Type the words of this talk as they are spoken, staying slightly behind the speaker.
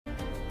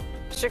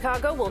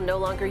Chicago will no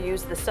longer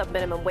use the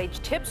subminimum wage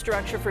tip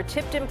structure for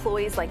tipped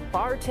employees like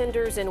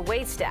bartenders and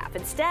waitstaff.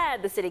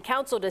 Instead, the city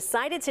council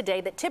decided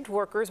today that tipped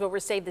workers will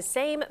receive the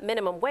same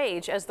minimum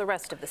wage as the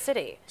rest of the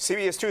city.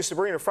 CBS 2's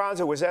Sabrina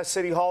Franza was at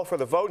City Hall for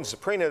the vote. And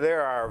Sabrina,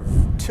 there are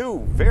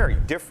two very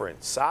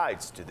different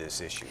sides to this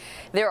issue.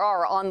 There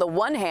are, on the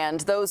one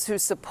hand, those who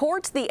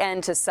support the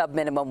end to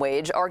subminimum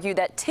wage argue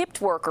that tipped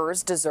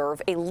workers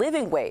deserve a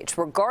living wage,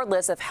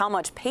 regardless of how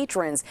much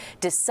patrons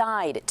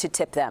decide to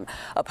tip them.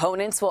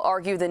 Opponents will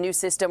argue the new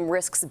system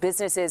risks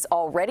businesses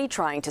already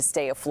trying to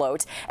stay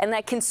afloat and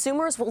that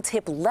consumers will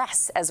tip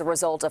less as a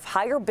result of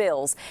higher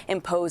bills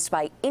imposed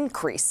by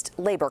increased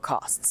labor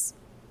costs.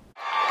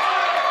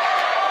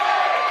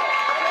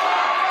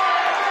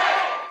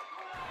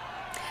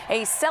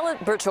 A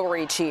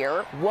celebratory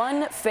cheer,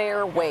 one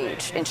fair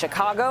wage. In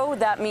Chicago,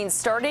 that means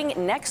starting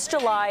next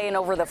July and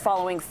over the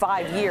following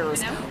 5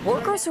 years,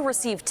 workers who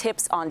receive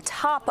tips on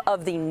top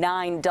of the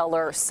 $9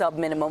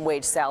 subminimum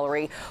wage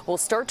salary will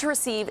start to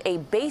receive a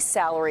base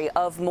salary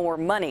of more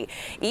money.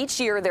 Each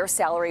year, their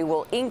salary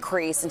will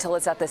increase until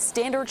it's at the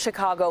standard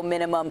Chicago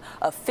minimum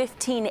of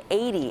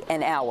 $15.80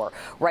 an hour.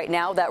 Right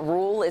now, that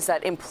rule is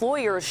that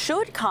employers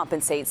should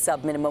compensate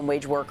subminimum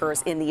wage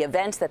workers in the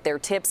event that their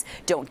tips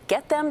don't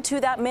get them to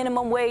that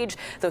minimum wage,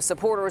 though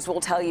supporters will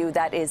tell you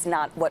that is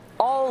not what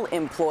all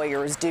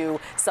employers do.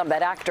 Some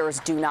bad actors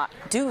do not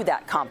do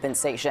that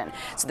compensation.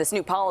 So this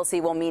new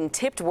policy will mean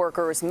tipped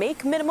workers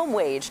make minimum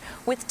wage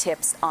with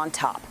tips on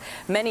top.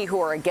 Many who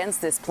are against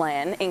this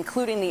plan,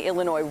 including the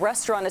Illinois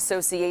Restaurant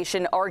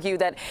Association, argue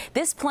that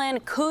this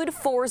plan could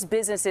force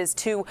businesses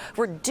to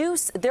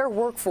reduce their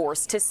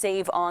workforce to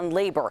save on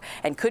labor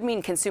and could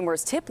mean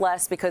consumers tip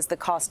less because the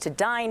cost to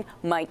dine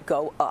might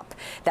go up.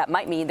 That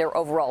might mean their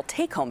overall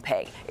take-home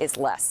pay is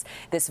less.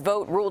 This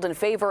vote ruled in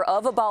favor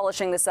of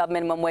abolishing the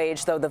subminimum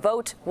wage, though the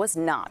vote was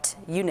not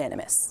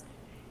unanimous.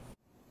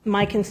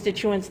 My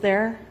constituents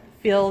there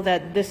feel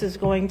that this is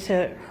going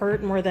to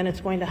hurt more than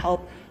it's going to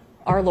help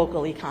our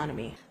local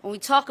economy. When we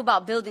talk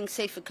about building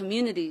safer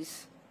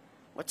communities,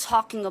 we're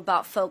talking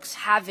about folks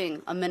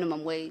having a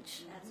minimum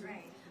wage. That's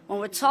right. When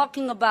we're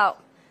talking about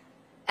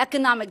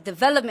economic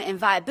development and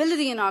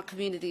viability in our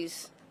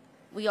communities,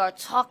 we are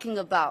talking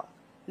about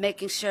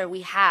making sure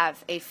we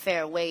have a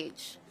fair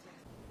wage.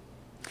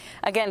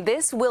 Again,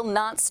 this will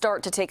not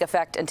start to take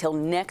effect until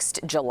next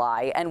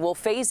July and will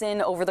phase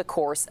in over the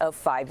course of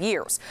 5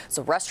 years.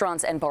 So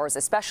restaurants and bars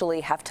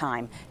especially have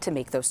time to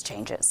make those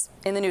changes.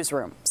 In the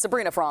newsroom,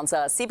 Sabrina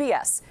Franza,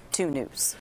 CBS 2 News.